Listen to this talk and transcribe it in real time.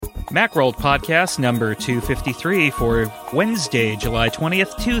Macworld Podcast number 253 for Wednesday, July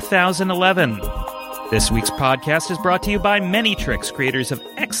 20th, 2011. This week's podcast is brought to you by Manytrix, creators of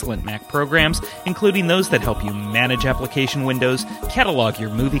excellent Mac programs, including those that help you manage application windows, catalog your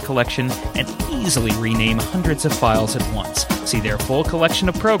movie collection, and easily rename hundreds of files at once. See their full collection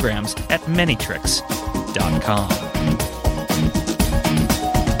of programs at Manytrix.com.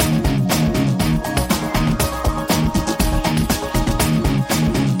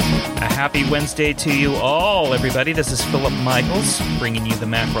 Happy Wednesday to you all, everybody. This is Philip Michaels bringing you the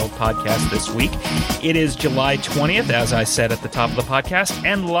Macworld Podcast this week. It is July 20th, as I said at the top of the podcast,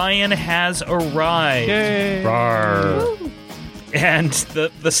 and Lion has arrived. Yay! Rawr. And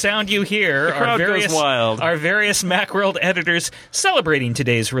the sound you hear are various Macworld editors celebrating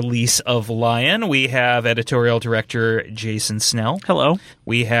today's release of Lion. We have editorial director Jason Snell. Hello.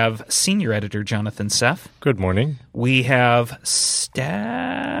 We have senior editor Jonathan Seff. Good morning. We have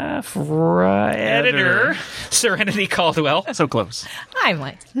staff editor Serenity Caldwell. So close. Hi,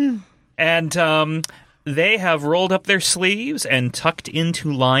 Mike. And they have rolled up their sleeves and tucked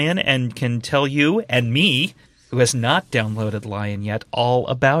into Lion and can tell you and me, who has not downloaded Lion yet, all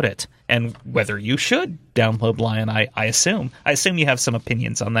about it. And whether you should download Lion, I assume. I assume you have some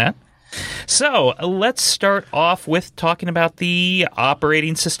opinions on that. So let's start off with talking about the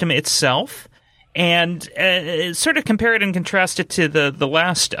operating system itself and sort of compare it and contrast it to the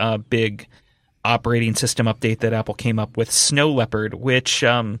last big operating system update that Apple came up with, Snow Leopard, which,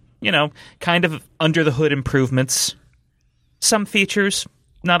 kind of under-the-hood improvements, some features,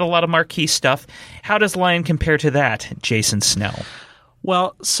 not a lot of marquee stuff. How does Lion compare to that, Jason Snell?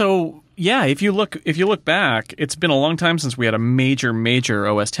 Well, so yeah, if you look back, it's been a long time since we had a major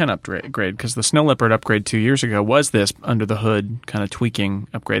OS X upgrade, because the Snow Leopard upgrade 2 years ago was this under the hood kind of tweaking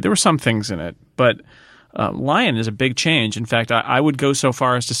upgrade. There were some things in it, but Lion is a big change. In fact, I would go so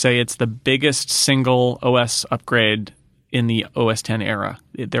far as to say it's the biggest single OS upgrade in the OS X era.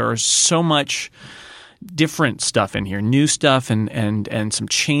 There is so much different stuff in here, new stuff, and some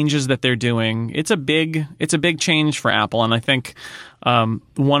changes that they're doing. It's a big change for Apple, and I think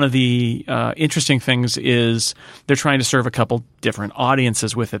one of the interesting things is they're trying to serve a couple different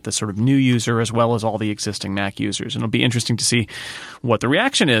audiences with it, the sort of new user as well as all the existing Mac users. And it'll be interesting to see what the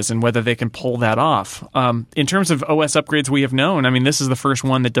reaction is and whether they can pull that off. In terms of OS upgrades we have known, I mean, this is the first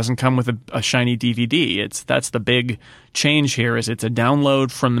one that doesn't come with a shiny DVD. That's the big change here, is it's a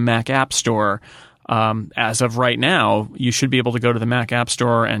download from the Mac App Store. As of right now, you should be able to go to the Mac App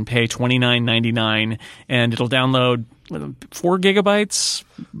Store and pay $29.99, and it'll download 4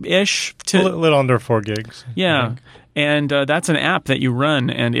 gigabytes-ish. A little under 4 gigs. Yeah, and that's an app that you run,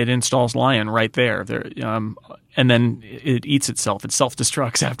 and it installs Lion right there. And then it eats itself. It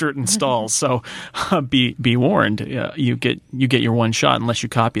self-destructs after it installs. So be warned. You get your one shot unless you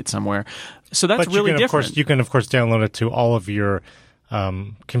copy it somewhere. So that's really different. You can, of course, download it to all of your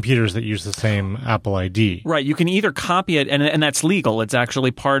computers that use the same Apple ID. Right. You can either copy it, and that's legal. It's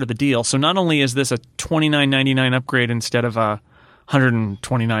actually part of the deal. So not only is this a $29.99 upgrade instead of a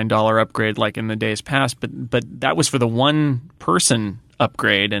 $129 upgrade like in the days past, but that was for the one-person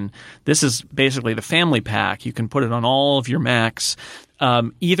upgrade, and this is basically the family pack. You can put it on all of your Macs,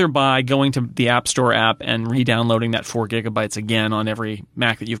 either by going to the App Store app and re-downloading that 4 gigabytes again on every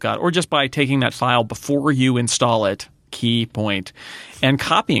Mac that you've got, or just by taking that file before you install it, key point, and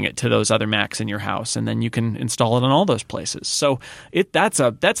copying it to those other Macs in your house, and then you can install it on all those places. So that's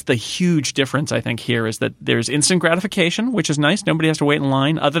the huge difference, I think, here, is that there's instant gratification, which is nice. Nobody has to wait in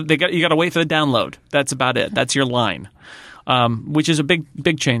line. You got to wait for the download. That's about it. That's your line, which is a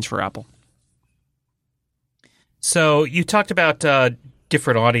big change for Apple. So you talked about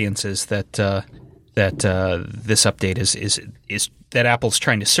different audiences that this update is that Apple's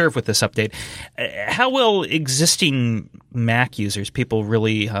trying to serve with this update. How will existing Mac users, people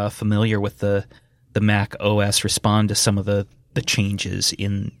really familiar with the Mac OS, respond to some of the changes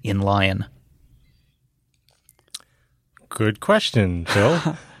in Lion? Good question,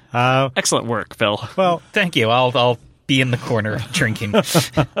 Phil. Excellent work, Phil. Well, thank you. I'll be in the corner drinking.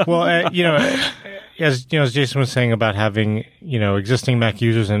 Well, as Jason was saying about having existing Mac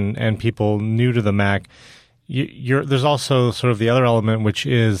users and people new to the Mac, there's also sort of the other element, which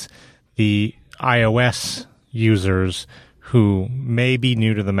is the iOS users who may be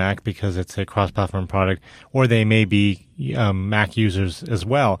new to the Mac because it's a cross-platform product, or they may be Mac users as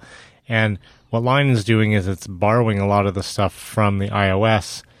well. And what Lion is doing is it's borrowing a lot of the stuff from the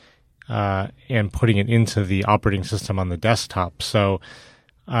iOS and putting it into the operating system on the desktop. So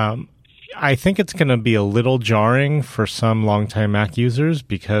I think it's going to be a little jarring for some longtime Mac users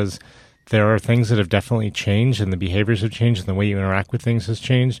because there are things that have definitely changed, and the behaviors have changed, and the way you interact with things has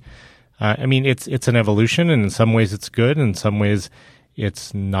changed. I mean, it's an evolution, and in some ways it's good, and in some ways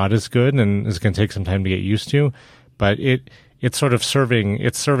it's not as good, and it's going to take some time to get used to. But it's sort of serving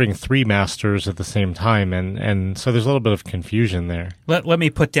three masters at the same time, and so there's a little bit of confusion there. Let me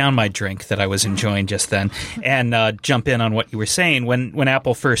put down my drink that I was enjoying just then and jump in on what you were saying. When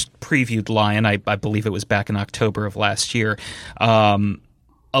Apple first previewed Lion, I believe it was back in October of last year,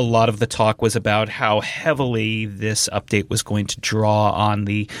 a lot of the talk was about how heavily this update was going to draw on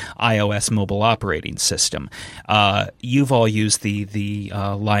the iOS mobile operating system. You've all used the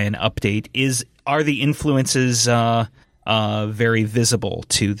Lion update. Are the influences very visible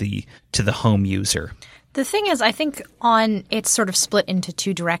to the home user? The thing is, I think it's sort of split into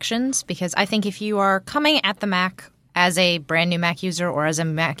two directions, because I think if you are coming at the Mac as a brand new Mac user or as a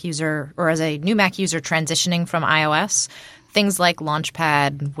Mac user or as a new Mac user transitioning from iOS, things like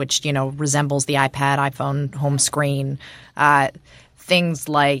Launchpad, which, resembles the iPad, iPhone home screen, things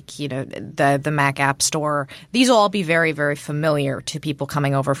like, the Mac App Store, these will all be very, very familiar to people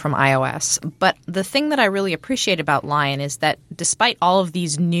coming over from iOS. But the thing that I really appreciate about Lion is that despite all of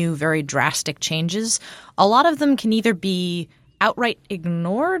these new, very drastic changes, a lot of them can either be outright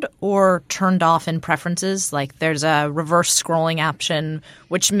ignored or turned off in preferences. Like there's a reverse scrolling option,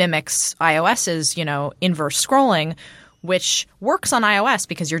 which mimics iOS's, inverse scrolling, which works on iOS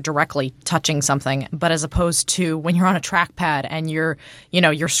because you're directly touching something, but as opposed to when you're on a trackpad and you're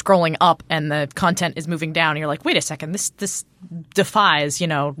scrolling up and the content is moving down, and you're like, wait a second, this defies,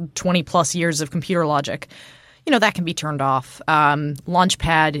 20 plus years of computer logic. That can be turned off.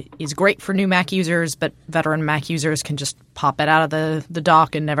 Launchpad is great for new Mac users, but veteran Mac users can just pop it out of the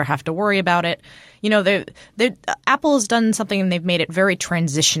dock and never have to worry about it. Apple has done something and they've made it very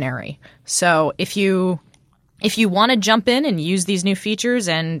transitionary. So if you want to jump in and use these new features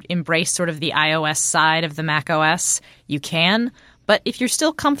and embrace sort of the iOS side of the Mac OS, you can. But if you're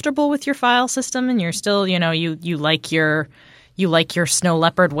still comfortable with your file system and you're still, you like your Snow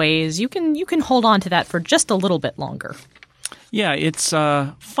Leopard ways, you can hold on to that for just a little bit longer. Yeah, it's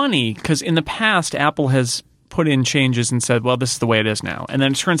funny because in the past, Apple has put in changes and said, well, this is the way it is now. And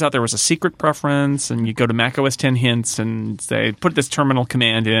then it turns out there was a secret preference, and you go to Mac OS 10 hints and say, put this terminal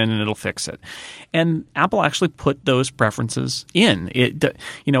command in and it'll fix it. And Apple actually put those preferences in.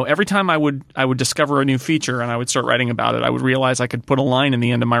 Every time I would discover a new feature and I would start writing about it, I would realize I could put a line in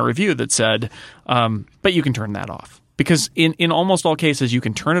the end of my review that said, but you can turn that off. Because in almost all cases, you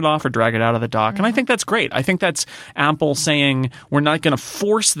can turn it off or drag it out of the dock. And I think that's great. I think that's Apple saying we're not going to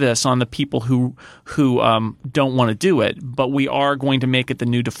force this on the people who don't want to do it, but we are going to make it the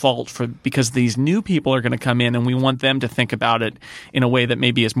new default because these new people are going to come in and we want them to think about it in a way that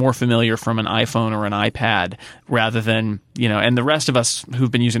maybe is more familiar from an iPhone or an iPad rather than, and the rest of us who've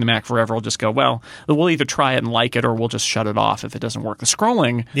been using the Mac forever will just go, well, we'll either try it and like it or we'll just shut it off if it doesn't work. The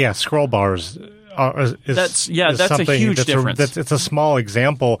scrolling. Yeah, scroll bars. That's a huge difference. It's a small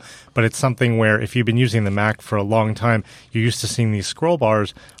example, but it's something where if you've been using the Mac for a long time, you're used to seeing these scroll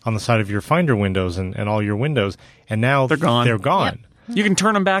bars on the side of your Finder windows and all your windows, and now they're gone. Yep. You can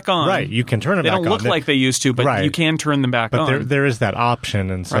turn them back on. Right, you can turn them back on. They don't look like they used to, but right. You can turn them back on. But there is that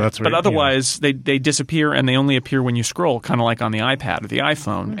option, and so right. that's what. But otherwise, they disappear, and they only appear when you scroll, kind of like on the iPad or the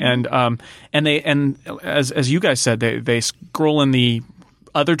iPhone. Mm-hmm. And as you guys said, they scroll in the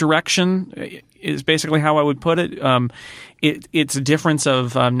other direction. Is basically how I would put it. It's a difference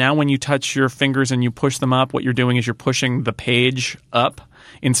of now when you touch your fingers and you push them up, what you're doing is you're pushing the page up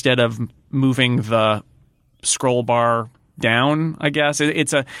instead of moving the scroll bar down. I guess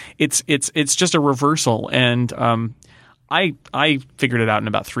it's just a reversal, and I figured it out in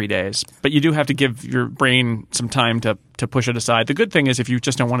about 3 days. But you do have to give your brain some time to push it aside. The good thing is if you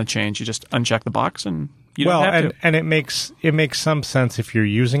just don't want to change, you just uncheck the box and you don't have to. And it makes some sense if you're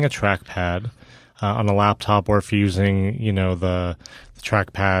using a trackpad on a laptop, or if you're using, the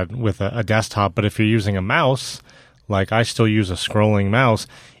trackpad with a desktop. But if you're using a mouse, like I still use a scrolling mouse,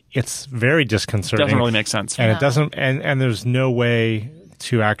 it's very disconcerting. Doesn't really make sense. And it doesn't, and there's no way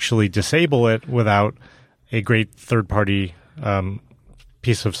to actually disable it without a great third-party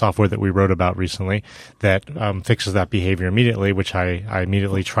piece of software that we wrote about recently that fixes that behavior immediately, which I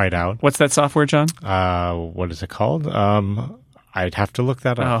immediately tried out. What's that software, John? What is it called? I'd have to look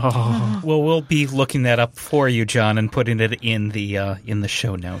that up. Oh. Well, we'll be looking that up for you, John, and putting it in the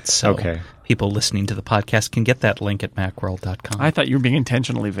show notes. So people listening to the podcast can get that link at macworld.com. I thought you were being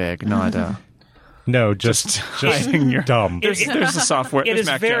intentionally vague, not... No, just dumb. There's a software. It is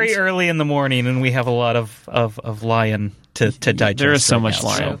very early in the morning, and we have a lot of Lion to digest. There is so right much now,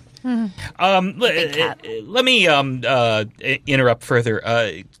 Lion. So Let me interrupt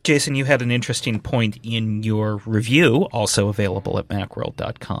further. Jason, you had an interesting point in your review, also available at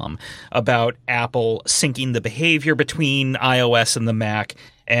Macworld.com, about Apple syncing the behavior between iOS and the Mac,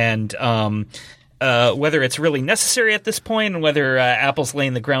 and whether it's really necessary at this point, and whether Apple's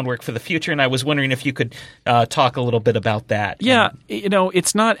laying the groundwork for the future. And I was wondering if you could talk a little bit about that. Yeah,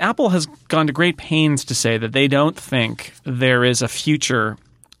 it's not. Apple has gone to great pains to say that they don't think there is a future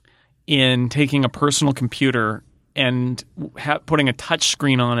in taking a personal computer and putting a touch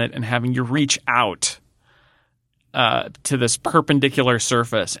screen on it and having you reach out to this perpendicular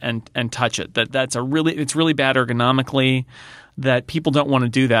surface and touch it. It's really bad ergonomically. That people don't want to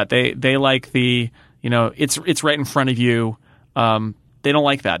do that. They like it's right in front of you. They don't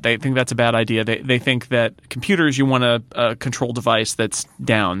like that. They think that's a bad idea. They think that computers, you want a control device that's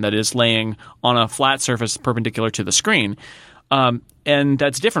down, that is laying on a flat surface perpendicular to the screen. And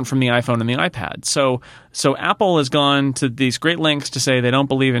that's different from the iPhone and the iPad. So Apple has gone to these great lengths to say they don't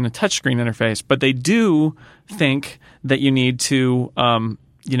believe in a touchscreen interface, but they do think that you need to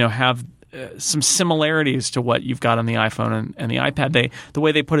have some similarities to what you've got on the iPhone and the iPad. The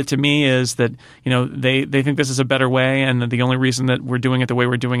way they put it to me is that they think this is a better way, and that the only reason that we're doing it the way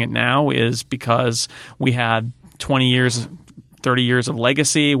we're doing it now is because we had 20 years, 30 years of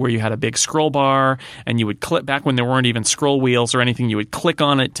legacy where you had a big scroll bar and you would click back when there weren't even scroll wheels or anything. You would click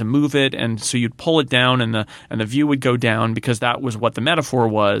on it to move it, and so you'd pull it down and the view would go down because that was what the metaphor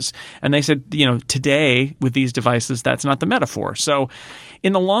was. And they said, today with these devices, that's not the metaphor. So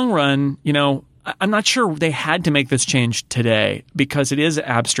in the long run, I'm not sure they had to make this change today because it is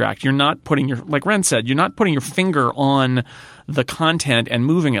abstract. You're not putting like Ren said, you're not putting your finger on the content and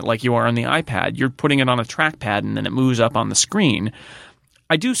moving it like you are on the iPad. You're putting it on a trackpad and then it moves up on the screen.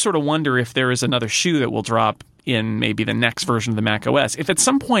 I do sort of wonder if there is another shoe that will drop in maybe the next version of the Mac OS. If at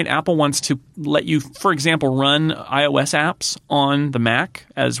some point Apple wants to let you, for example, run iOS apps on the Mac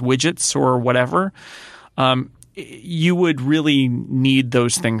as widgets or whatever, you would really need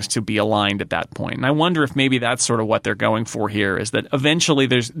those things to be aligned at that point. And I wonder if maybe that's sort of what they're going for here, is that eventually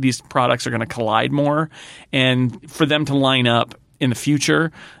these products are going to collide more, and for them to line up in the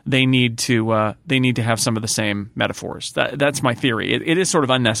future, they need to have some of the same metaphors. That's my theory. It is sort of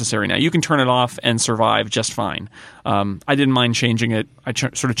unnecessary now. You can turn it off and survive just fine. I didn't mind changing it. I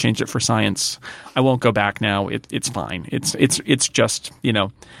sort of changed it for science. I won't go back now. It's fine. It's just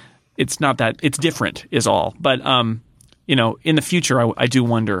it's not that – it's different is all. But, in the future, I do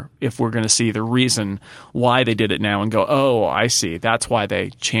wonder if we're going to see the reason why they did it now and go, oh, I see. That's why they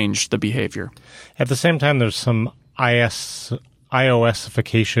changed the behavior. At the same time, there's some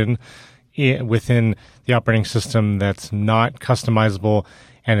iOSification within the operating system that's not customizable,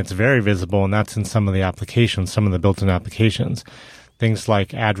 and it's very visible, and that's in some of the applications, some of the built-in applications. Things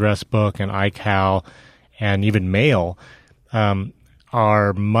like Address Book and iCal and even Mail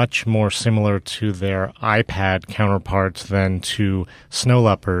are much more similar to their iPad counterparts than to Snow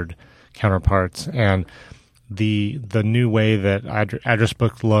Leopard counterparts. And the new way that Address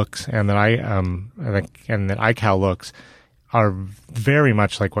Book looks and that iCal looks are very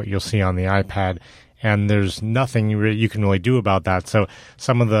much like what you'll see on the iPad. And there's nothing you can really do about that. So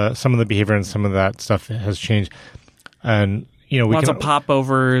some of the behavior and some of that stuff has changed. And lots of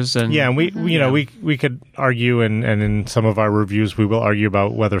popovers and and we could argue, and in some of our reviews we will argue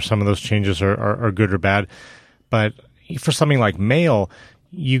about whether some of those changes are good or bad. But for something like Mail,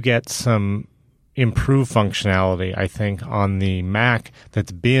 you get some improved functionality, I think, on the Mac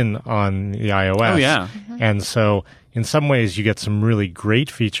that's been on the iOS. Oh yeah, and so in some ways you get some really great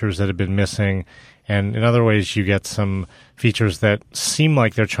features that have been missing, and in other ways you get some features that seem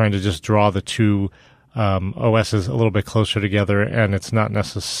like they're trying to just draw the two OSs a little bit closer together, and it's not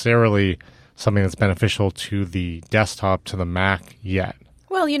necessarily something that's beneficial to the desktop, to the Mac yet.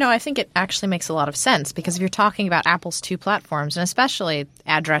 Well, I think it actually makes a lot of sense, because if you're talking about Apple's two platforms, and especially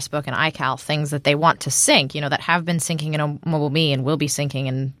Address Book and iCal, things that they want to sync, that have been syncing in MobileMe and will be syncing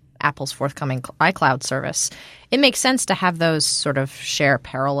in Apple's forthcoming iCloud service, it makes sense to have those sort of share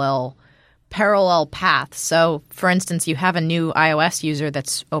parallel paths. So, for instance, you have a new iOS user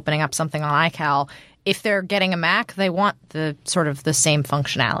that's opening up something on iCal. If they're getting a Mac, they want the sort of the same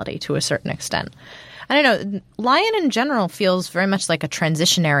functionality to a certain extent. I don't know. Lion in general feels very much like a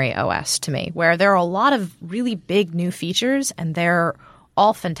transitionary OS to me, where there are a lot of really big new features, and they're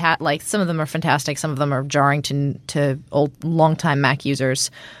all fantastic. Like, some of them are fantastic, some of them are jarring to longtime Mac users.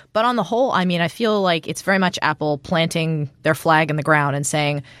 But on the whole, I feel like it's very much Apple planting their flag in the ground and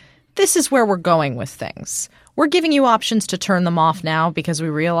saying, this is where we're going with things. We're giving you options to turn them off now because we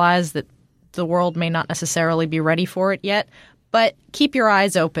realize that the world may not necessarily be ready for it yet, But keep your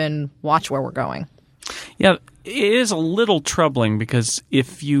eyes open. Watch where we're going. Yeah, it is a little troubling because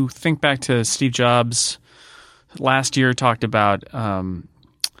if you think back to Steve Jobs last year talked about, I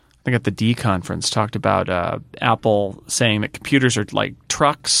think at the D conference, talked about Apple saying that computers are like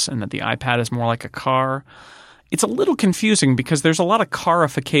trucks and that the iPad is more like a car. It's a little confusing because there's a lot of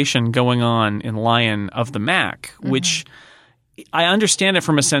carification going on in Lion of the Mac, which I understand it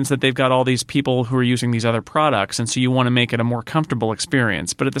from a sense that they've got all these people who are using these other products, and so you want to make it a more comfortable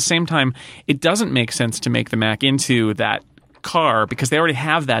experience. But at the same time, it doesn't make sense to make the Mac into that car because they already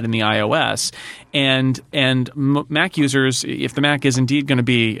have that in the iOS. And Mac users, if the Mac is indeed going to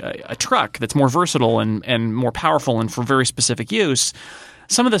be a truck that's more versatile and more powerful and for very specific use,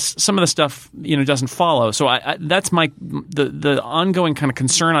 some of the stuff doesn't follow. So that's the ongoing kind of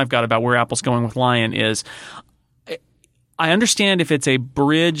concern I've got about where Apple's going with Lion is. I understand if it's a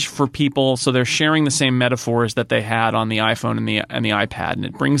bridge for people, so they're sharing the same metaphors that they had on the iPhone and the iPad, and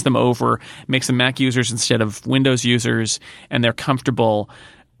it brings them over, makes them Mac users instead of Windows users, and they're comfortable.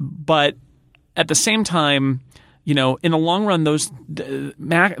 But at the same time, in the long run, the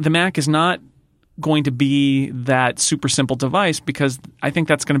Mac is not going to be that super simple device because I think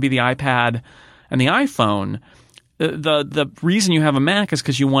that's going to be the iPad and the iPhone. The reason you have a Mac is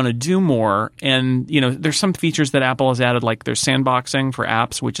because you want to do more, and there's some features that Apple has added, like there's sandboxing for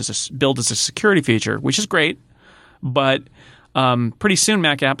apps, which is billed as a security feature, which is great, but pretty soon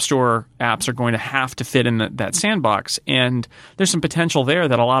Mac App Store apps are going to have to fit in that sandbox, and there's some potential there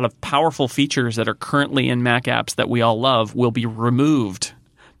that a lot of powerful features that are currently in Mac apps that we all love will be removed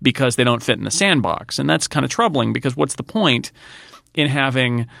because they don't fit in the sandbox, and that's kind of troubling because what's the point in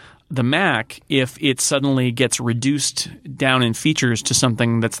having the Mac if it suddenly gets reduced down in features to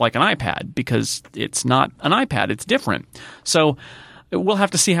something that's like an iPad, because it's not an iPad, it's different. So we'll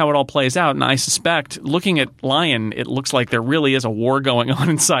have to see how it all plays out, and I suspect looking at Lion, it looks like there really is a war going on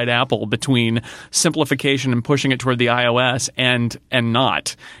inside Apple between simplification and pushing it toward the iOS and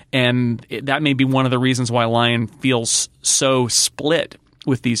not. And that may be one of the reasons why Lion feels so split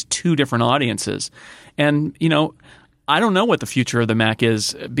with these two different audiences. And I don't know what the future of the Mac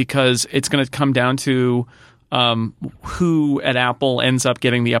is because it's going to come down to who at Apple ends up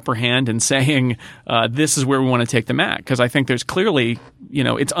getting the upper hand and saying this is where we want to take the Mac. Because I think there's clearly,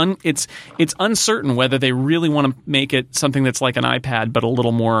 it's uncertain whether they really want to make it something that's like an iPad but a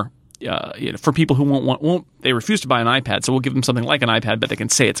little more for people who won't they refuse to buy an iPad, so we'll give them something like an iPad but they can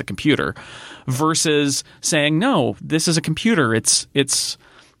say it's a computer, versus saying no, this is a computer.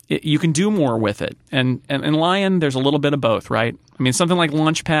 You can do more with it. And in Lion, there's a little bit of both, right? I mean, something like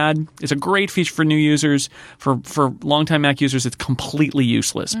Launchpad is a great feature for new users. For longtime Mac users, it's completely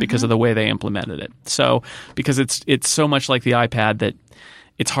useless because of the way they implemented it. So because it's so much like the iPad that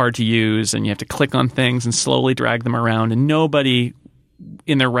it's hard to use, and you have to click on things and slowly drag them around, and nobody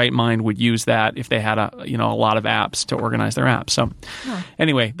in their right mind would use that if they had a lot of apps to organize their apps. So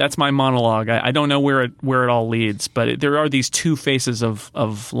anyway, that's my monologue. I don't know where it all leads, but there are these two faces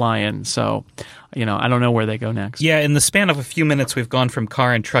of Lion. So I don't know where they go next. Yeah, in the span of a few minutes, we've gone from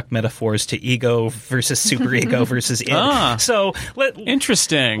car and truck metaphors to ego versus superego versus id. So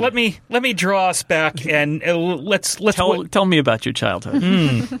interesting. Let me draw us back and let's tell me about your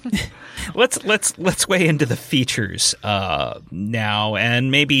childhood. Let's weigh into the features now,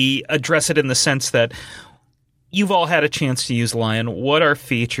 and maybe address it in the sense that you've all had a chance to use Lion. What are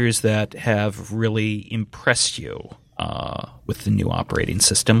features that have really impressed you with the new operating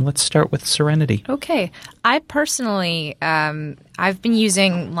system? Let's start with Serenity. Okay. I personally, I've been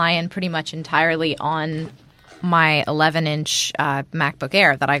using Lion pretty much entirely on my 11-inch MacBook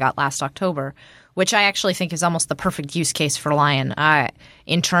Air that I got last October, which I actually think is almost the perfect use case for Lion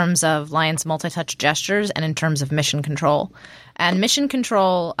in terms of Lion's multi-touch gestures and in terms of mission control. And mission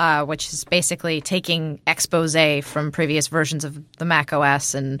control, which is basically taking expose from previous versions of the Mac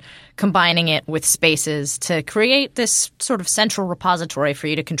OS and combining it with spaces to create this sort of central repository for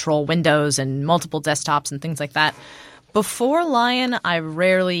you to control Windows and multiple desktops and things like that. Before Lion, I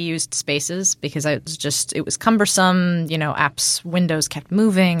rarely used spaces because it was cumbersome. Apps, Windows kept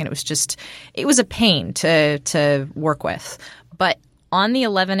moving, and it was a pain to work with. But on the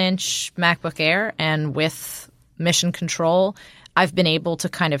 11-inch MacBook Air and with Mission Control, I've been able to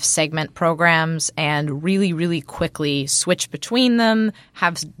kind of segment programs and really, really quickly switch between them,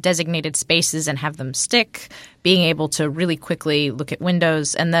 have designated spaces and have them stick, being able to really quickly look at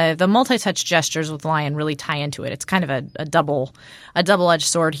Windows. And the multi-touch gestures with Lion really tie into it. It's kind of a double-edged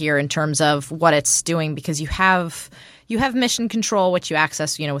sword here in terms of what it's doing, because you have Mission Control, which you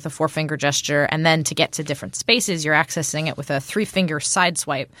access, with a 4-finger gesture, and then to get to different spaces, you're accessing it with a 3-finger side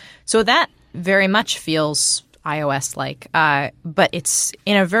swipe. So that very much feels iOS like, but it's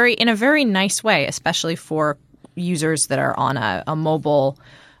in a very nice way, especially for users that are on a mobile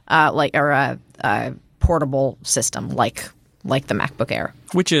or a portable system like the MacBook Air,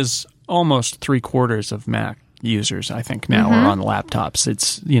 which is almost 3/4 of Mac users, I think, now are on laptops.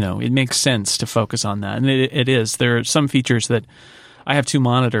 It's, it makes sense to focus on that. And it is. There are some features that I have 2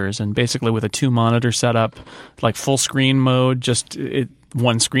 monitors, and basically with a 2-monitor setup, like full screen mode,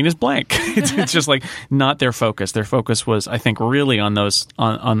 one screen is blank. It's just like not their focus. Their focus was, I think, really on those,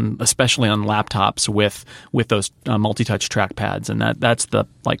 on especially on laptops with those multi-touch trackpads, and that's the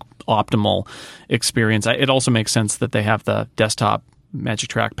like optimal experience. It also makes sense that they have the desktop Magic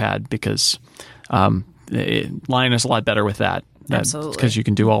Trackpad because Lion is a lot better with that. Absolutely, because you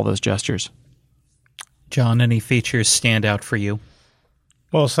can do all those gestures. John, any features stand out for you?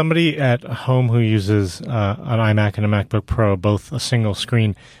 Well, somebody at home who uses an iMac and a MacBook Pro, both a single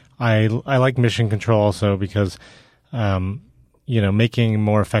screen, I like Mission Control also because, making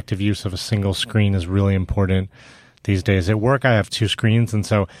more effective use of a single screen is really important these days. At work, I have 2 screens, and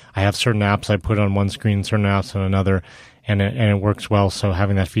so I have certain apps I put on one screen, certain apps on another, and it works well. So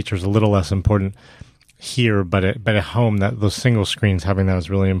having that feature is a little less important here, but at home, those single screens, having that is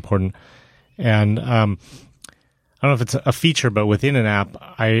really important. And I don't know if it's a feature, but within an app,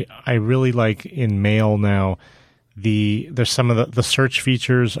 I really like in Mail now, there's some of the search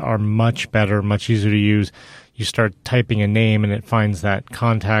features are much better, much easier to use. You start typing a name and it finds that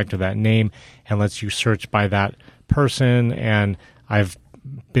contact or that name and lets you search by that person. And I've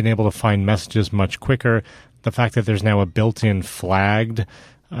been able to find messages much quicker. The fact that there's now a built-in flagged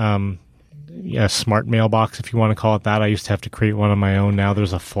smart mailbox, if you want to call it that. I used to have to create one on my own. Now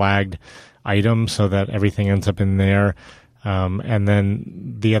there's a flagged item so that everything ends up in there. And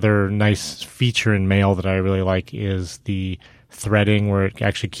then the other nice feature in Mail that I really like is the threading, where it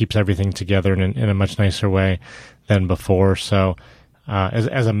actually keeps everything together in a much nicer way than before. So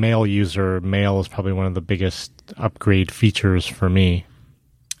as a Mail user, Mail is probably one of the biggest upgrade features for me.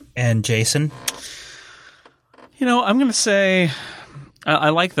 And Jason? I'm going to say I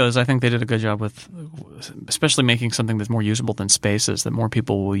like those. I think they did a good job with especially making something that's more usable than Spaces that more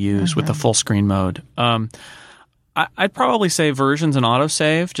people will use with the full screen mode. I'd probably say versions and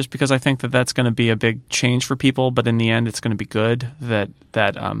autosave, just because I think that that's going to be a big change for people. But in the end, it's going to be good that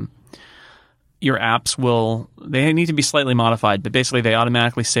your apps they need to be slightly modified, but basically they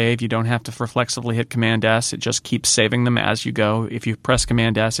automatically save. You don't have to reflexively hit Command-S. It just keeps saving them as you go. If you press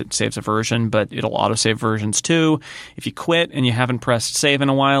Command-S, it saves a version, but it'll autosave versions too. If you quit and you haven't pressed save in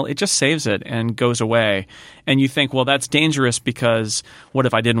a while, it just saves it and goes away. And you think, well, that's dangerous because what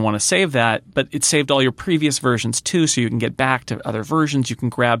if I didn't want to save that? But it saved all your previous versions too, so you can get back to other versions. You can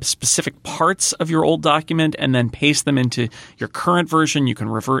grab specific parts of your old document and then paste them into your current version. You can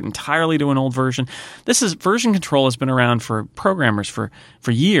revert entirely to an old version. Version control has been around for programmers for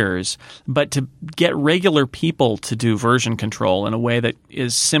years, but to get regular people to do version control in a way that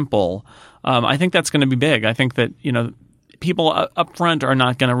is simple, I think that's going to be big. I think that, people up front are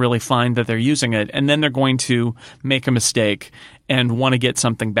not going to really find that they're using it, and then they're going to make a mistake and want to get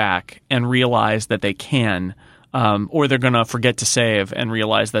something back and realize that they can. Or they're going to forget to save and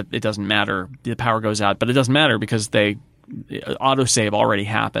realize that it doesn't matter. The power goes out, but it doesn't matter because autosave already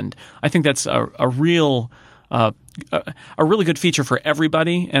happened. I think that's a really good feature for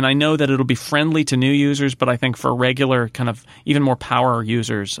everybody, and I know that it'll be friendly to new users, but I think for regular kind of even more power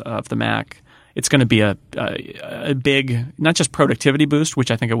users of the Mac, it's going to be a big, not just productivity boost,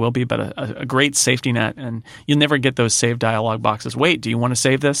 which I think it will be, but a great safety net, and you'll never get those save dialog boxes. Wait, do you want to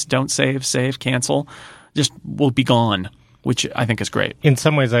save this? Don't save, cancel. Just will be gone, which I think is great. In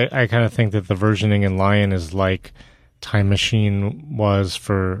some ways, I kind of think that the versioning in Lion is like Time Machine was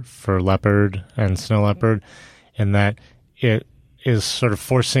for Leopard and Snow Leopard, in that it is sort of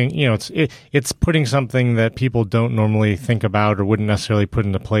forcing, it's putting something that people don't normally think about or wouldn't necessarily put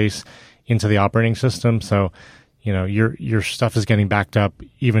into place into the operating system. So, your stuff is getting backed up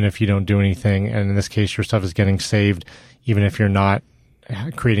even if you don't do anything, and in this case, your stuff is getting saved even if you're not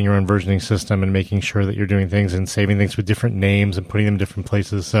creating your own versioning system and making sure that you're doing things and saving things with different names and putting them in different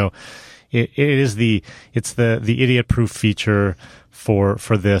places. So it's the idiot-proof feature for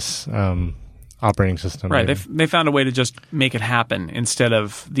this operating system. Right. They found a way to just make it happen instead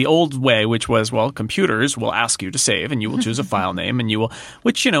of the old way, which was, well, computers will ask you to save and you will choose a file name and you will,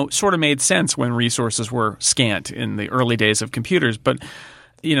 which, sort of made sense when resources were scant in the early days of computers. But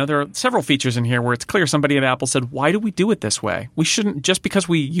there are several features in here where it's clear somebody at Apple said, why do we do it this way? We shouldn't, just because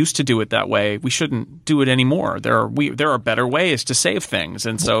we used to do it that way, we shouldn't do it anymore. There are better ways to save things.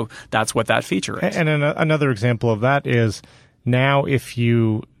 And so that's what that feature is. And another example of that is now if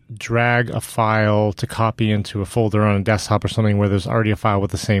you drag a file to copy into a folder on a desktop or something where there's already a file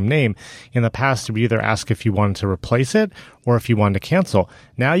with the same name, in the past it would either ask if you wanted to replace it or if you wanted to cancel.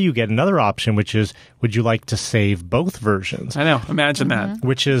 Now you get another option, which is, would you like to save both versions? I know. Imagine that.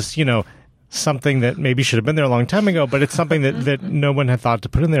 Which is, something that maybe should have been there a long time ago, but it's something that no one had thought to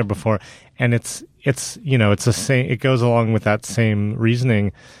put in there before. And it's the same. It goes along with that same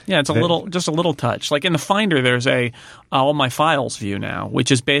reasoning. Yeah, it's just a little touch. Like in the Finder, there's a all my files view now, which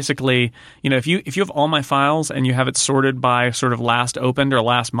is basically, if you have all my files and you have it sorted by sort of last opened or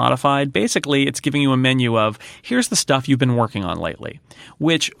last modified, basically it's giving you a menu of here's the stuff you've been working on lately,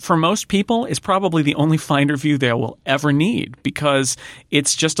 which for most people is probably the only Finder view they will ever need because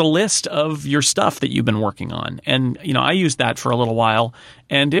it's just a list of your stuff that you've been working on. And I used that for a little while,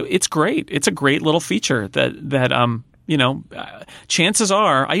 and it's great. It's a great little feature that chances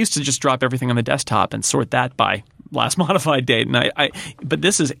are I used to just drop everything on the desktop and sort that by last modified date, and but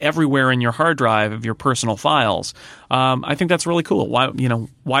this is everywhere in your hard drive of your personal files. I think that's really cool.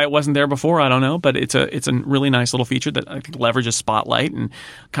 Why it wasn't there before, I don't know, but it's a really nice little feature that I think leverages Spotlight in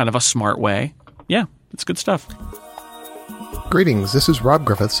kind of a smart way. Yeah, it's good stuff. Greetings, this is Rob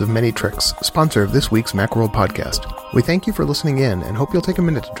Griffiths of Many Tricks, sponsor of this week's Macworld Podcast. We thank you for listening in and hope you'll take a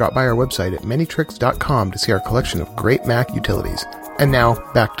minute to drop by our website at manytricks.com to see our collection of great Mac utilities. And now,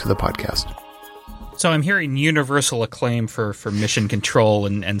 back to the podcast. So I'm hearing universal acclaim for mission control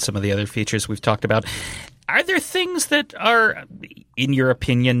and some of the other features we've talked about. Are there things that are, in your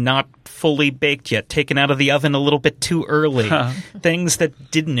opinion, not fully baked yet, taken out of the oven a little bit too early? Things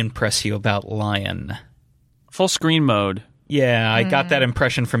that didn't impress you about Lion? Full screen mode. Yeah, I got that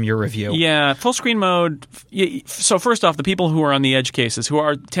impression from your review. Yeah, full screen mode. So first off, the people who are on the edge cases,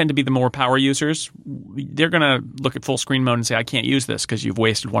 who tend to be the more power users, they're going to look at full screen mode and say, I can't use this because you've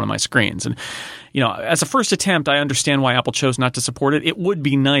wasted one of my screens. And, as a first attempt, I understand why Apple chose not to support it. It would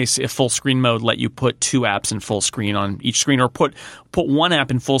be nice if full screen mode let you put two apps in full screen on each screen, or put one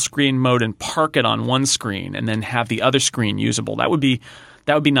app in full screen mode and park it on one screen and then have the other screen usable. That would be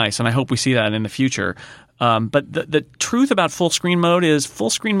nice, and I hope we see that in the future. But the truth about full screen mode is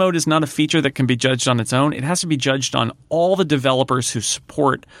not a feature that can be judged on its own. It has to be judged on all the developers who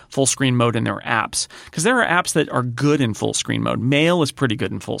support full screen mode in their apps. Because there are apps that are good in full screen mode. Mail is pretty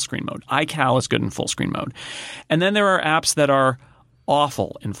good in full screen mode. iCal is good in full screen mode. And then there are apps that are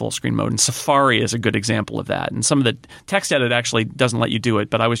awful in full screen mode, and Safari is a good example of that. And some of the text edit actually doesn't let you do it,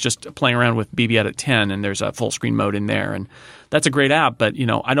 but I was just playing around with BBEdit 10, and there's a full screen mode in there, and that's a great app, but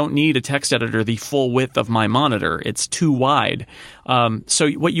I don't need a text editor the full width of my monitor. It's too wide. So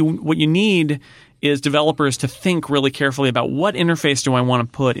what you need is developers to think really carefully about what interface do I want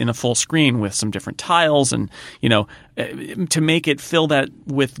to put in a full screen with some different tiles, and to make it fill that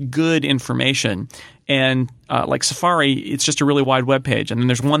with good information. And like Safari, it's just a really wide web page, and then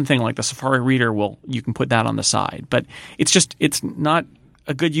there's one thing like the Safari Reader. You can put that on the side, but it's not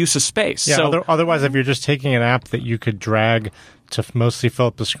a good use of space. Yeah. So, otherwise, if you're just taking an app that you could drag to mostly fill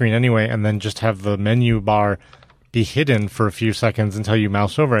up the screen anyway, and then just have the menu bar be hidden for a few seconds until you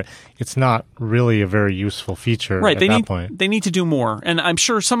mouse over it, it's not really a very useful feature at that point. They need to do more, and I'm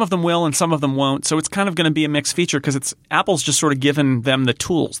sure some of them will and some of them won't. So it's kind of going to be a mixed feature because Apple's just sort of given them the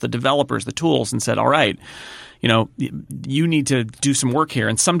tools, the developers the tools, and said, all right, you need to do some work here.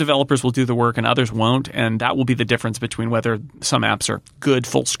 And some developers will do the work and others won't, and that will be the difference between whether some apps are good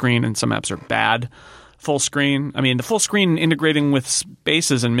full screen and some apps are bad full screen. I mean, the full screen integrating with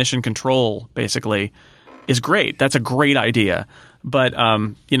Spaces and Mission Control basically is great. That's a great idea. But,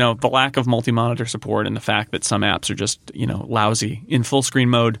 the lack of multi-monitor support and the fact that some apps are just, lousy in full screen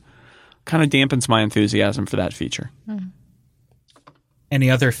mode kind of dampens my enthusiasm for that feature.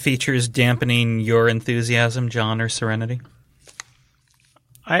 Any other features dampening your enthusiasm, John or Serenity?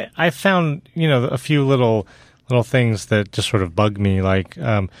 I found, a few little things that just sort of bug me, like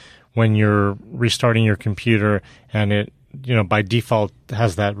when you're restarting your computer and it, by default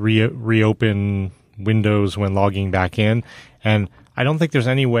has that reopen Windows when logging back in, and I don't think there's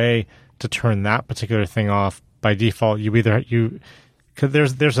any way to turn that particular thing off. By default, cause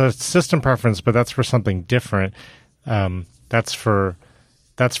there's a system preference, but that's for something different. That's for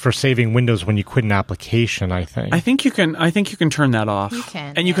saving Windows when you quit an application, I think. I think you can turn that off. You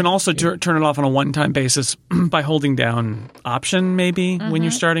can. And you can also turn it off on a one-time basis by holding down Option maybe when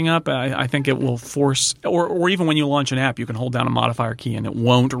you're starting up. I think it will force, or even when you launch an app, you can hold down a modifier key and it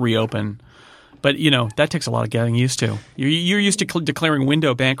won't reopen. But, that takes a lot of getting used to. You're used to declaring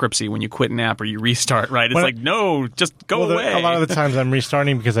window bankruptcy when you quit an app or you restart, right? It's no, just go away. A lot of the times I'm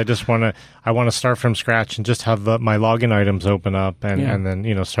restarting because I just want to start from scratch and just have my login items open up and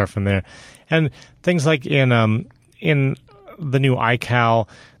then, start from there. And things like in the new iCal.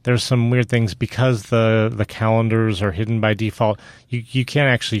 There's some weird things because the calendars are hidden by default. You can't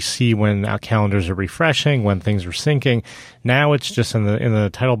actually see when calendars are refreshing, when things are syncing. Now it's just in the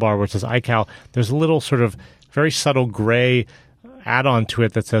title bar where it says iCal. There's a little sort of very subtle gray add-on to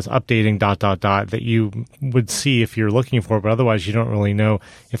it that says updating ... that you would see if you're looking for it, but otherwise you don't really know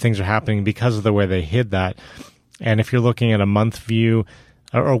if things are happening because of the way they hid that. And if you're looking at a month view,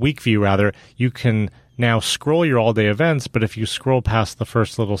 or a week view rather, you can now scroll your all-day events, but if you scroll past the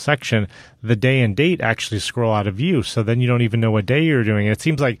first little section, the day and date actually scroll out of view, so then you don't even know what day you're doing. And it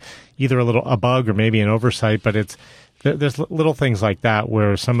seems like either a bug or maybe an oversight, but there's little things like that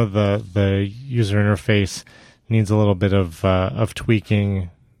where some of the user interface needs a little bit of tweaking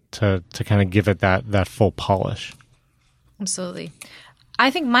to kind of give it that full polish. Absolutely. I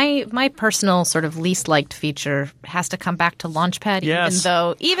think my personal sort of least liked feature has to come back to Launchpad. Yes.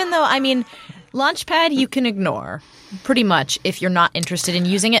 Even though I mean, Launchpad you can ignore pretty much if you're not interested in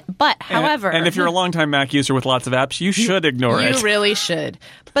using it. But however, and if you're a longtime Mac user with lots of apps, you should ignore it. You really should.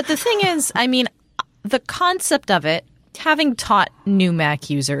 But the thing is, I mean, the concept of it, having taught new Mac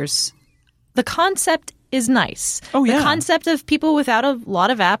users, the concept is nice. Oh, yeah. The concept of people without a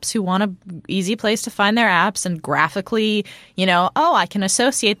lot of apps who want an easy place to find their apps and graphically, I can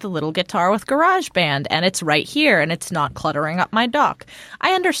associate the little guitar with GarageBand and it's right here and it's not cluttering up my dock.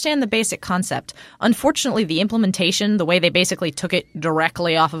 I understand the basic concept. Unfortunately, the implementation, the way they basically took it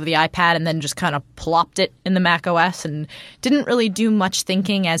directly off of the iPad and then just kind of plopped it in the Mac OS and didn't really do much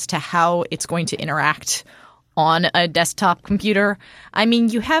thinking as to how it's going to interact on a desktop computer. I mean,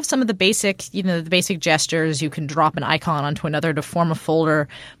 you have some of the basic, the basic gestures. You can drop an icon onto another to form a folder,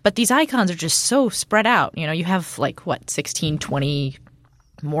 but these icons are just so spread out. You have 16, 20,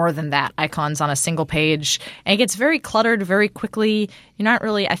 more than that icons on a single page, and it gets very cluttered very quickly. You're not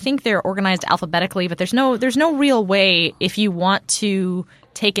really, I think they're organized alphabetically, but there's no real way if you want to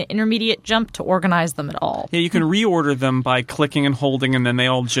take an intermediate jump to organize them at all. Yeah, you can reorder them by clicking and holding, and then they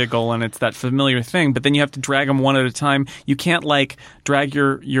all jiggle, and it's that familiar thing. But then you have to drag them one at a time. You can't drag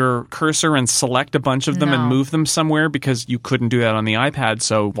your cursor and select a bunch of them and move them somewhere because you couldn't do that on the iPad.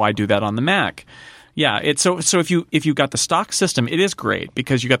 So why do that on the Mac? Yeah, so if you got the stock system, it is great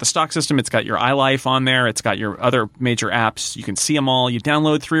because you got the stock system. It's got your iLife on there. It's got your other major apps. You can see them all. You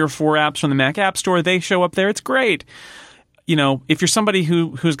download 3 or 4 apps from the Mac App Store. They show up there. It's great. If you're somebody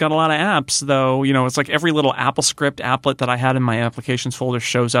who's got a lot of apps, though, it's like every little AppleScript applet that I had in my applications folder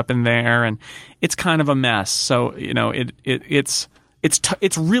shows up in there, and it's kind of a mess. So, it's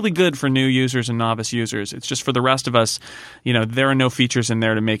really good for new users and novice users. It's just for the rest of us, there are no features in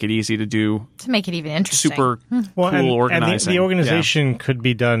there to make it easy to do. To make it even interesting. Super cool organizing. And the organization could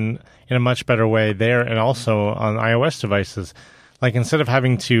be done in a much better way there and also on iOS devices. Like instead of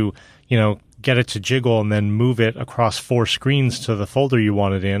having to, get it to jiggle and then move it across 4 screens to the folder you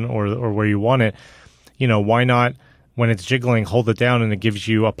want it in or where you want it, why not, when it's jiggling, hold it down and it gives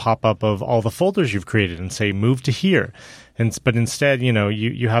you a pop-up of all the folders you've created and say, move to here. But instead,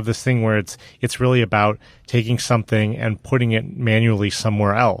 you have this thing where it's really about taking something and putting it manually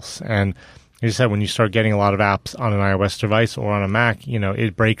somewhere else. And as you said, when you start getting a lot of apps on an iOS device or on a Mac,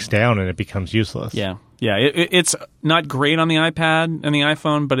 it breaks down and it becomes useless. Yeah. Yeah, it's not great on the iPad and the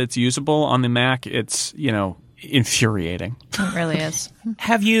iPhone, but it's usable. On the Mac, it's, infuriating. It really is.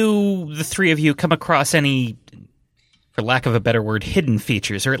 Have you, the three of you, come across any, for lack of a better word, hidden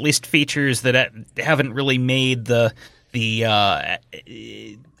features, or at least features that haven't really made the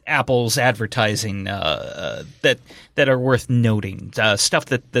Apple's advertising that are worth noting? Stuff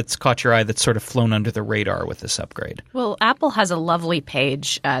that's caught your eye that's sort of flown under the radar with this upgrade? Well, Apple has a lovely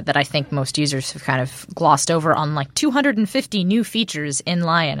page that I think most users have kind of glossed over on 250 new features in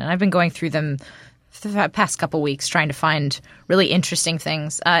Lion. And I've been going through them the past couple weeks trying to find really interesting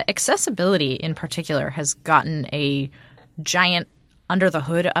things. Accessibility in particular has gotten a giant under the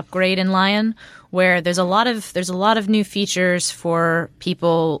hood upgrade in Lion, where there's a lot of new features for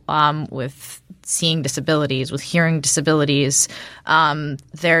people with seeing disabilities, with hearing disabilities.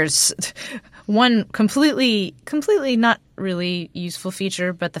 There's one completely not really useful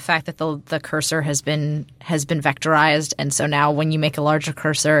feature, but the fact that the cursor has been vectorized, and so now when you make a larger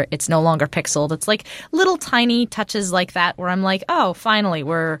cursor, it's no longer pixeled. It's like little tiny touches like that where I'm like, oh, finally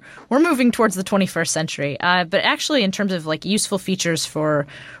we're moving towards the 21st century. But actually, in terms of useful features for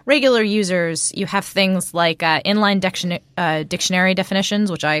regular users, you have things like inline dictionary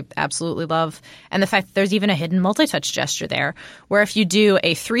definitions, which I absolutely love, and the fact that there's even a hidden multi-touch gesture there, where if you do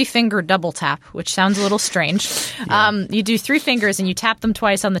a 3-finger double tap, which sounds a little strange, you do do 3 fingers and you tap them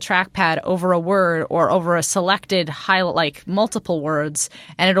twice on the trackpad over a word or over a selected multiple words,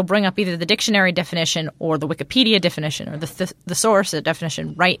 and it'll bring up either the dictionary definition or the Wikipedia definition or the thesaurus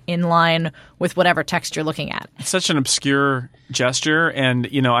definition right in line with whatever text you're looking at. It's such an obscure gesture, and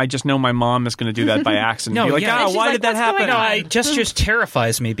I just know my mom is going to do that by accident. No, be like, yeah. why did that happen? No, gestures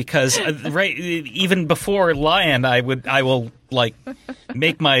terrifies me because even before Lion, I will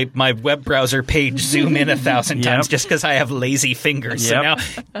make my web browser page zoom in 1,000 times just because I have lazy fingers. So now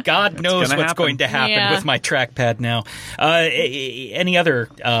God knows what's going to happen with my trackpad now. Any other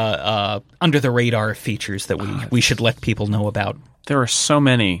under the radar features that we should let people know about? There are so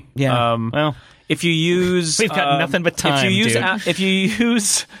many. Yeah. Well, if you use, we've got nothing but time. If you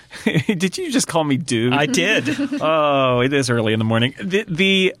use, did you just call me dude? I did. Oh, it is early in the morning.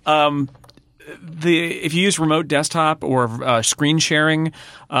 If you use remote desktop or screen sharing,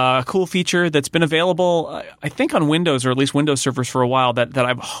 a cool feature that's been available, I think on Windows or at least Windows servers for a while that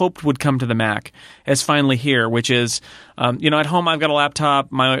I've hoped would come to the Mac is finally here, which is, at home I've got a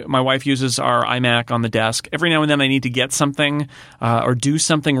laptop. My wife uses our iMac on the desk. Every now and then I need to get something or do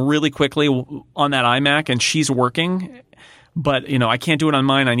something really quickly on that iMac, and she's working. But I can't do it on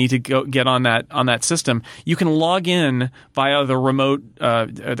mine. I need to go get on that system. You can log in via the remote,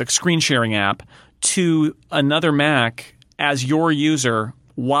 the screen sharing app to another Mac as your user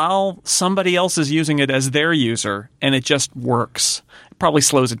while somebody else is using it as their user, and it just works. It probably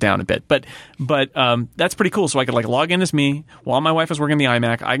slows it down a bit, but that's pretty cool. So I could log in as me while my wife is working the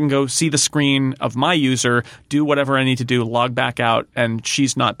iMac. I can go see the screen of my user, do whatever I need to do, log back out, and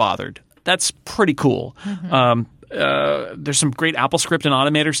she's not bothered. That's pretty cool. Mm-hmm. There's some great AppleScript and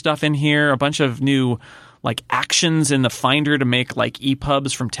Automator stuff in here. A bunch of new actions in the Finder to make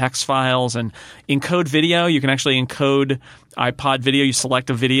EPUBs from text files, and encode video. You can actually encode iPod video. You select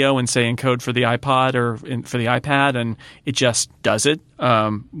a video and say encode for the iPod or for the iPad, and it just does it,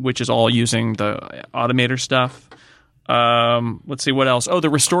 which is all using the Automator stuff. Let's see what else. Oh, the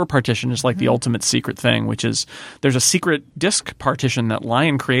restore partition is the ultimate secret thing, which is there's a secret disk partition that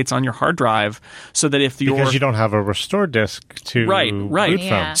Lion creates on your hard drive, so that because you don't have a restore disk to boot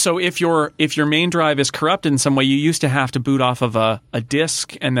from. So if your main drive is corrupted in some way, you used to have to boot off of a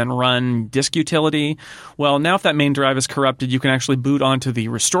disk and then run disk utility. Well, now if that main drive is corrupted, you can actually boot onto the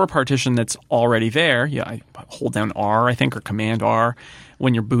restore partition that's already there. Yeah, I hold down R, I think, or Command R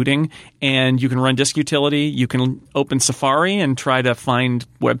when you're booting, and you can run disk utility. You can open Safari and try to find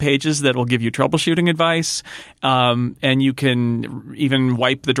web pages that will give you troubleshooting advice, and you can even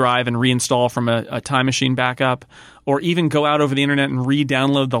wipe the drive and reinstall from a Time Machine backup, or even go out over the internet and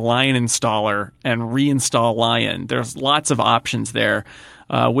re-download the Lion installer and reinstall Lion. There's lots of options there,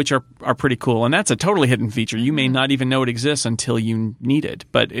 which are pretty cool, and that's a totally hidden feature. You may not even know it exists until you need it,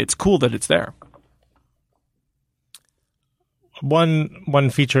 but it's cool that it's there. One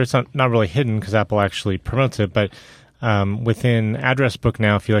feature, it's not really hidden because Apple actually promotes it, but within Address Book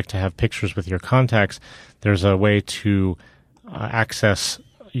now, if you like to have pictures with your contacts, there's a way to access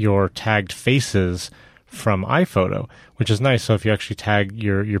your tagged faces from iPhoto, which is nice. So if you actually tag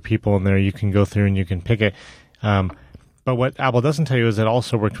your people in there, you can go through and you can pick it. But what Apple doesn't tell you is it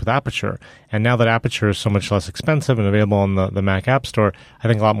also worked with Aperture. And now that Aperture is so much less expensive and available on the Mac App Store, I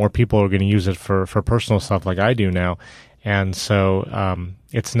think a lot more people are going to use it for personal stuff like I do now. And so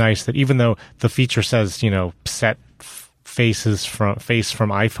it's nice that even though the feature says, set face from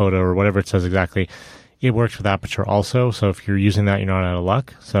iPhoto or whatever it says exactly, it works with Aperture also. So if you're using that, you're not out of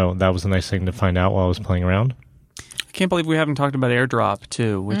luck. So that was a nice thing to find out while I was playing around. I can't believe we haven't talked about AirDrop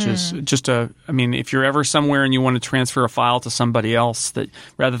too, which is just if you're ever somewhere and you want to transfer a file to somebody else, that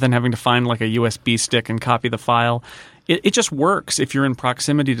rather than having to find a USB stick and copy the file, it just works if you're in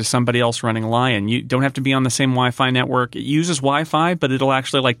proximity to somebody else running Lion. You don't have to be on the same Wi-Fi network. It uses Wi-Fi, but it'll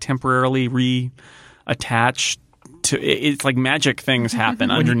actually temporarily reattach to. It's like magic things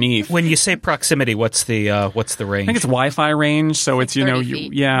happen underneath. When you say proximity, what's the range? I think it's Wi-Fi range, so it's 30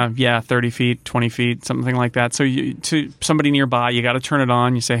 feet. 30 feet, 20 feet, something like that. So to somebody nearby, you got to turn it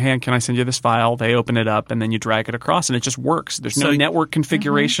on. You say, "Hey, can I send you this file?" They open it up, and then you drag it across, and it just works. There's no network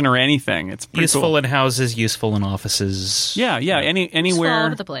configuration or anything. It's pretty useful cool. in houses, useful in offices. Yeah. Anywhere. All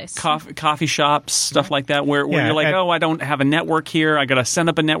over the place. Coffee shops, stuff like that, where you're like, I don't have a network here. I got to send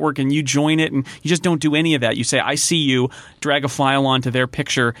up a network, and you join it, and you just don't do any of that. You say, "I see you," drag a file onto their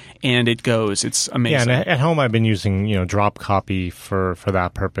picture, and it goes. It's amazing. Yeah, and at home I've been using drop copy for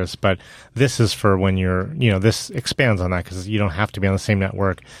that purpose, but this is for when you're this expands on that because you don't have to be on the same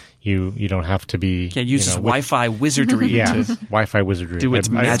network. You don't have to be It uses Wi-Fi wizardry. Yeah, to Wi-Fi wizardry. do its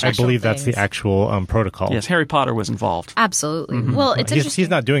magic. I believe that's the actual protocol. Yes, Harry Potter was involved. Absolutely. Well, it's interesting. He's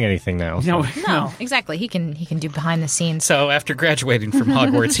not doing anything now. So. No, exactly. He can do behind the scenes. So after graduating from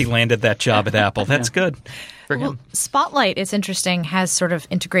Hogwarts, he landed that job at Apple. That's good for him. Spotlight, it's interesting, has sort of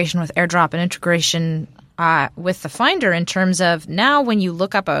integration with AirDrop and integration with the Finder in terms of now when you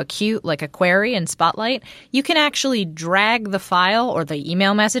look up a query in Spotlight, you can actually drag the file or the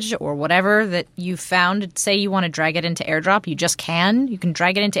email message or whatever that you found. Say you want to drag it into AirDrop, you just can. You can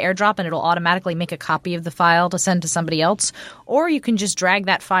drag it into AirDrop and it'll automatically make a copy of the file to send to somebody else. Or you can just drag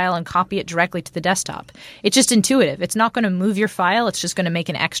that file and copy it directly to the desktop. It's just intuitive. It's not going to move your file. It's just going to make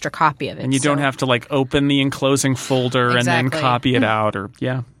an extra copy of it. And you don't have to open the enclosing folder and then copy it out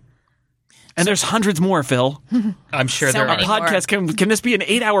And there's hundreds more, Phil. I'm sure there are. many Podcast can this be an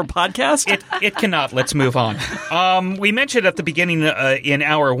 8-hour podcast? It cannot. Let's move on. We mentioned at the beginning in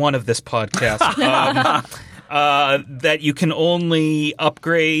hour 1 of this podcast that you can only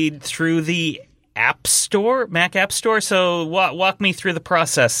upgrade through the App Store, Mac App Store. So walk me through the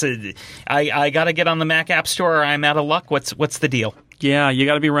process. I got to get on the Mac App Store or I'm out of luck. What's the deal? Yeah, you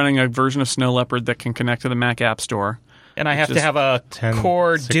got to be running a version of Snow Leopard that can connect to the Mac App Store. And I have to have a 10,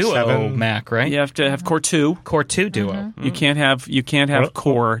 Core 6, Duo 7. Mac, right? You have to have Core 2. Core 2 Duo. Mm-hmm. You can't have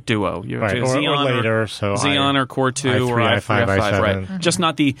Core Duo. You have Right, to or Xeon later. So Xeon or Core 2 i3, or i5, i7. right? Mm-hmm. Just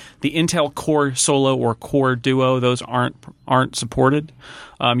not the Intel Core Solo or Core Duo. Those aren't supported.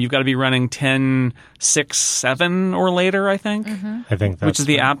 You've got to be running 10.6.7 or later, I think. I think that's which is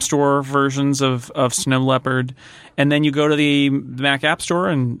the App Store versions of Snow Leopard. And then you go to the Mac App Store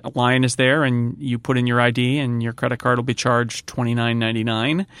and Lion is there and you put in your ID and your credit card will be charged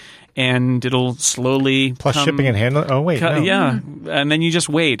 $29.99 and it'll slowly plus come, shipping and handling. Oh wait, no. Yeah, and then you just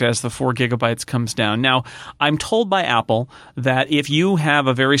wait as the 4 gigabytes comes down. Now, I'm told by Apple that if you have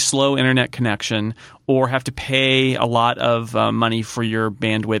a very slow internet connection or have to pay a lot of money for your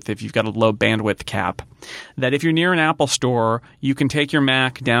bandwidth if you've got a low bandwidth cap, that if you're near an Apple store, you can take your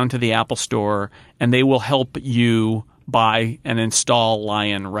Mac down to the Apple store and they will help you buy and install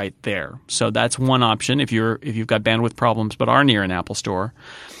Lion right there. So that's one option if you've got bandwidth problems but are near an Apple store.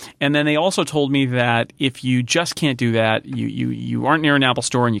 And then they also told me that if you just can't do that, you aren't near an Apple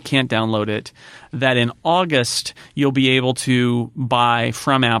store and you can't download it, that in August you'll be able to buy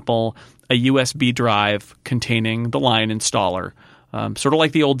from Apple a USB drive containing the Lion installer. Sort of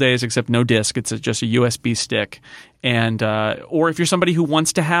like the old days, except no disk. It's just a USB stick. And or if you're somebody who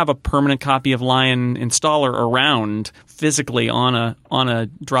wants to have a permanent copy of Lion installer around physically on a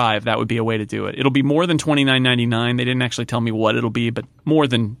drive, that would be a way to do it. It'll be more than $29.99. They didn't actually tell me what it'll be, but more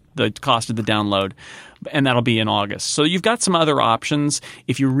than the cost of the download, and that'll be in August. So you've got some other options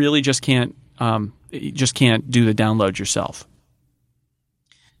if you really just can't do the download yourself.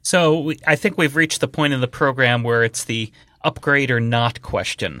 So I think we've reached the point in the program where it's the upgrade or not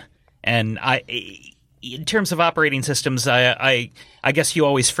question. And in terms of operating systems, I guess you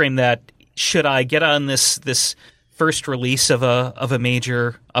always frame that: should I get on this first release of a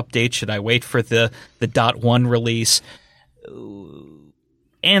major update? Should I wait for the .1 release?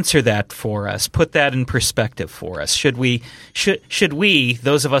 Answer that for us. Put that in perspective for us. Should we,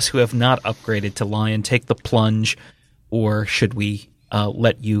 those of us who have not upgraded to Lion, take the plunge, or should we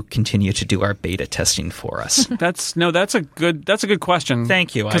let you continue to do our beta testing for us? That's a good question.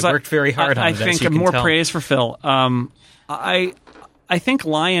 Thank you. I worked very hard on it. I think more praise for Phil. I think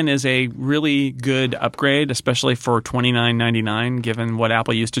Lion is a really good upgrade, especially for $29.99, given what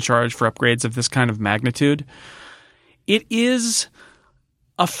Apple used to charge for upgrades of this kind of magnitude. It is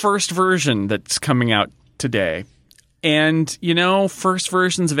a first version that's coming out today. And, first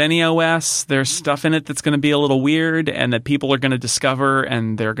versions of any OS, there's stuff in it that's going to be a little weird and that people are going to discover,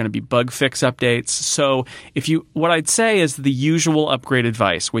 and there are going to be bug fix updates. So what I'd say is the usual upgrade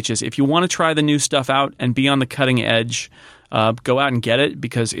advice, which is if you want to try the new stuff out and be on the cutting edge, go out and get it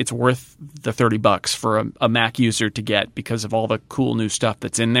because it's worth the $30 for a Mac user to get because of all the cool new stuff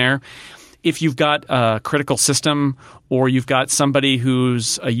that's in there. If you've got a critical system or you've got somebody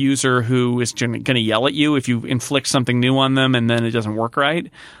who's a user who is going to yell at you if you inflict something new on them and then it doesn't work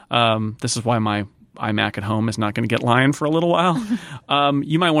right, this is why my iMac at home is not going to get Lion for a little while.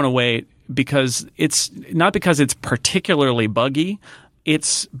 You might want to wait because it's not because it's particularly buggy.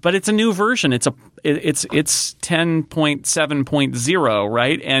 But it's a new version. It's 10.7.0,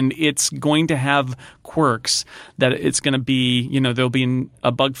 right? And it's going to have quirks that it's going to be, there'll be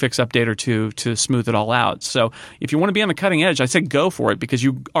a bug fix update or two to smooth it all out. So if you want to be on the cutting edge, I say go for it because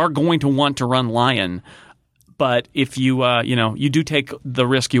you are going to want to run Lion. But if you you do take the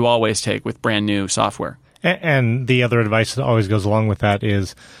risk you always take with brand new software. And the other advice that always goes along with that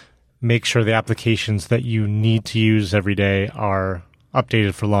is make sure the applications that you need to use every day are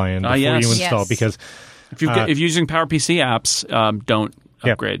updated for Lion before you install. Yes. Because If you're using PowerPC apps, don't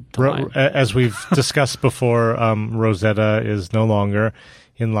upgrade to Lion. As we've discussed before, Rosetta is no longer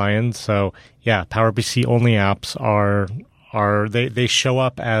in Lion. So yeah, PowerPC only apps they show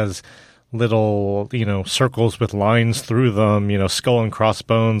up as little, circles with lines through them, skull and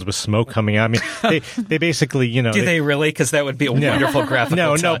crossbones with smoke coming out. I mean, they basically, Do they really? Because that would be a wonderful graphical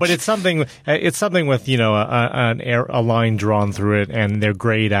touch. No, but it's something with, a line drawn through it and they're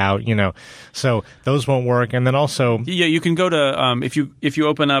grayed out, so those won't work. And then also, yeah, you can go to, if you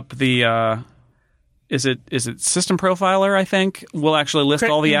open up the, is it System Profiler, I think, will actually list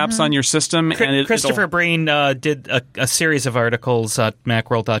all the apps on your system. And Christopher Breen did a series of articles at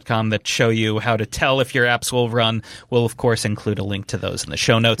Macworld.com that show you how to tell if your apps will run. We'll, of course, include a link to those in the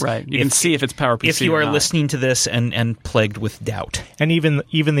show notes. Right. You can see if it's PowerPC if you or are not. listening to this and plagued with doubt. and even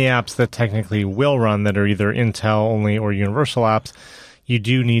the apps that technically will run that are either Intel only or Universal apps, you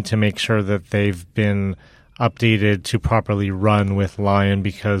do need to make sure that they've been updated to properly run with Lion,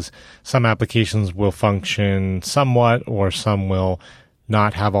 because some applications will function somewhat or some will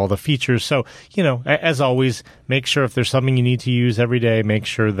not have all the features. So, as always, make sure if there's something you need to use every day, make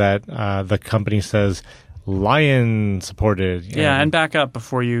sure that the company says Lion supported. Yeah, and back up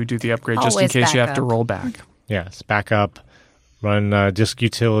before you do the upgrade, just in Always case you back have to up. roll back. Yes, back up, run disk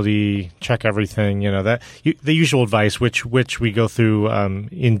utility, check everything. The usual advice, which we go through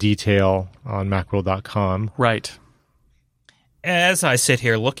in detail on Macworld.com. Right. As I sit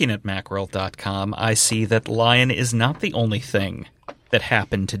here looking at Macworld.com, I see that Lion is not the only thing that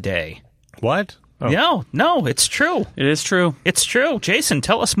happened today. What? Oh. No, it's true. It is true. It's true. Jason,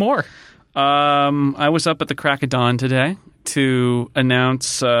 tell us more. I was up at the crack of dawn today to announce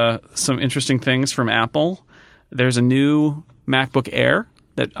some interesting things from Apple. There's a new MacBook Air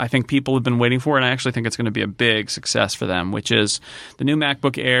that I think people have been waiting for, and I actually think it's going to be a big success for them, which is the new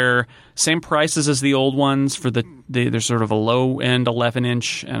MacBook Air, same prices as the old ones. For there's sort of a low-end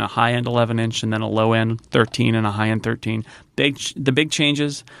 11-inch and a high-end 11-inch, and then a low-end 13 and a high-end 13. The big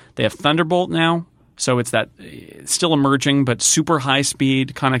changes, they have Thunderbolt now, so it's still emerging, but super high-speed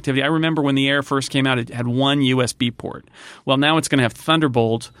connectivity. I remember when the Air first came out, it had one USB port. Well, now it's going to have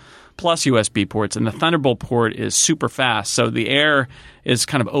Thunderbolt plus USB ports, and the Thunderbolt port is super fast. So the Air is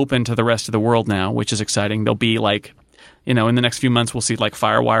kind of open to the rest of the world now, which is exciting. There'll be in the next few months, we'll see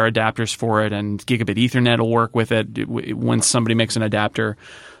FireWire adapters for it, and Gigabit Ethernet will work with it when somebody makes an adapter.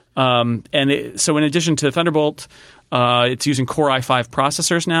 So in addition to Thunderbolt, it's using Core i5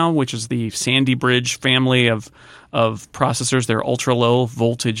 processors now, which is the Sandy Bridge family of processors. They're ultra low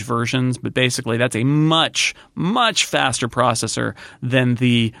voltage versions, but basically that's a much, much faster processor than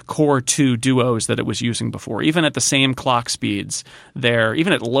the Core 2 Duos that it was using before. Even at the same clock speeds,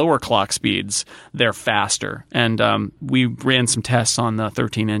 even at lower clock speeds, they're faster. And we ran some tests on the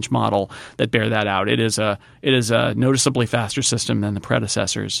 13-inch model that bear that out. It is a noticeably faster system than the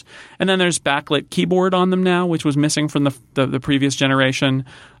predecessors. And then there's backlit keyboard on them now, which was missing from the previous generation,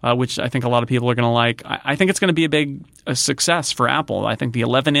 which I think a lot of people are going to like. I think it's going to be a success for Apple. I think the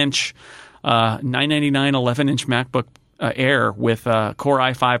 11-inch, $999 11-inch MacBook Air with a Core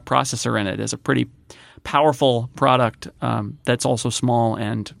i5 processor in it is a pretty powerful product that's also small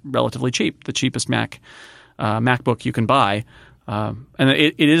and relatively cheap. The cheapest MacBook you can buy. And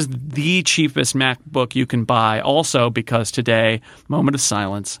it is the cheapest MacBook you can buy also because today, moment of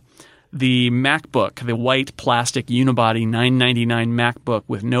silence, the MacBook, the white plastic unibody $999 MacBook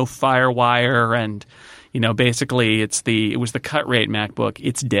with no FireWire and basically it was the cut rate MacBook.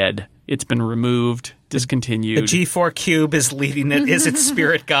 It's dead. It's been removed, discontinued. The G4 Cube is leading it, is its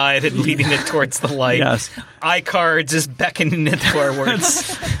spirit guide and leading it towards the light. Yes. iCards is beckoning it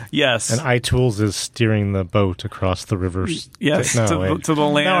forwards. Yes. And iTools is steering the boat across the rivers. Yes, to the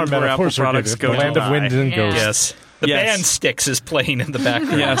land where Apple products go. The land of wind and ghosts. Yes. The band Styx is playing in the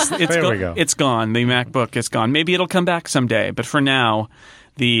background. Yes, There we go. It's gone. The MacBook is gone. Maybe it'll come back someday, but for now,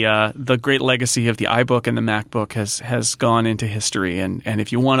 the great legacy of the iBook and the MacBook has gone into history. And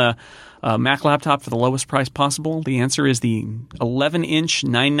if you want a Mac laptop for the lowest price possible, the answer is the 11-inch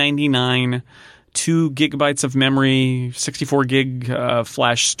 $999, 2 gigabytes of memory, 64 gig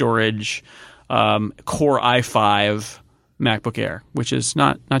flash storage, Core i5 MacBook Air, which is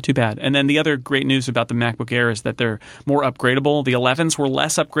not too bad. And then the other great news about the MacBook Air is that they're more upgradable. The 11s were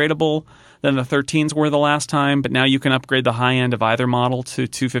less upgradable than the 13s were the last time, but now you can upgrade the high end of either model to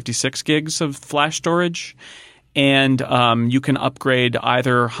 256 gigs of flash storage. And you can upgrade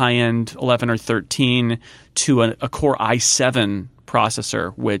either high-end 11 or 13 to a Core i7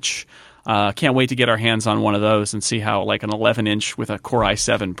 processor, which Can't wait to get our hands on one of those and see how like an 11-inch with a Core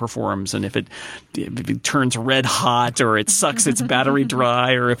i7 performs, and if it turns red hot or it sucks its battery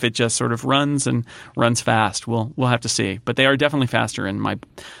dry, or if it just sort of runs fast. We'll have to see. But they are definitely faster in my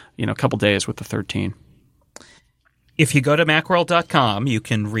couple days with the 13. If you go to Macworld.com, you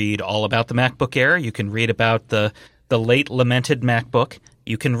can read all about the MacBook Air. You can read about the late lamented MacBook.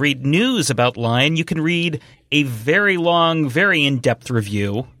 You can read news about Lion. You can read a very long, very in-depth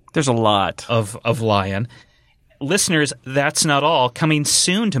review. There's a lot of Lion. Listeners, that's not all. Coming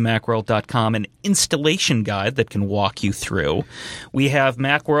soon to Macworld.com, an installation guide that can walk you through. We have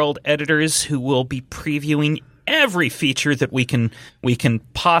Macworld editors who will be previewing every feature that we can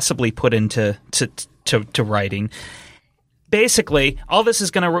possibly put into to writing. Basically, all this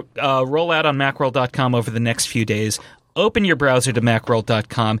is going to roll out on Macworld.com over the next few days. Open your browser to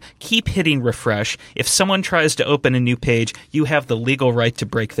Macworld.com. Keep hitting refresh. If someone tries to open a new page, you have the legal right to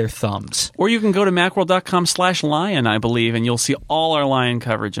break their thumbs. Or you can go to Macworld.com/Lion, I believe, and you'll see all our Lion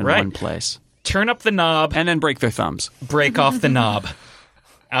coverage in one place. Turn up the knob. And then break their thumbs. Break off the knob.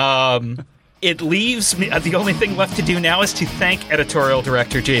 It leaves me. The only thing left to do now is to thank editorial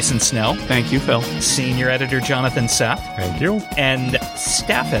director Jason Snell. Thank you, Phil. Senior editor Jonathan Sepp. Thank you. And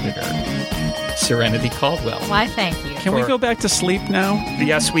staff editor Serenity Caldwell. Why, thank you. Can we go back to sleep now?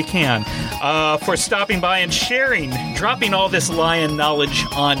 Yes, we can. For stopping by and sharing, dropping all this Lion knowledge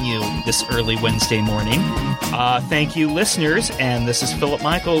on you this early Wednesday morning. Thank you, listeners. And this is Philip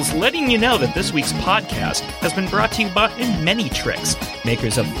Michaels letting you know that this week's podcast has been brought to you by Manytrix,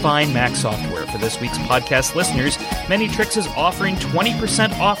 makers of fine Mac software. For this week's podcast listeners, Manytrix is offering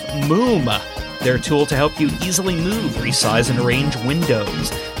 20% off Moom, their tool to help you easily move, resize, and arrange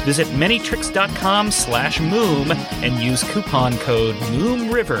windows. Visit Manytrix.com/Moom and use coupon code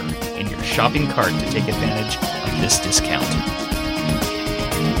MoomRiver in your shopping cart to take advantage of this discount.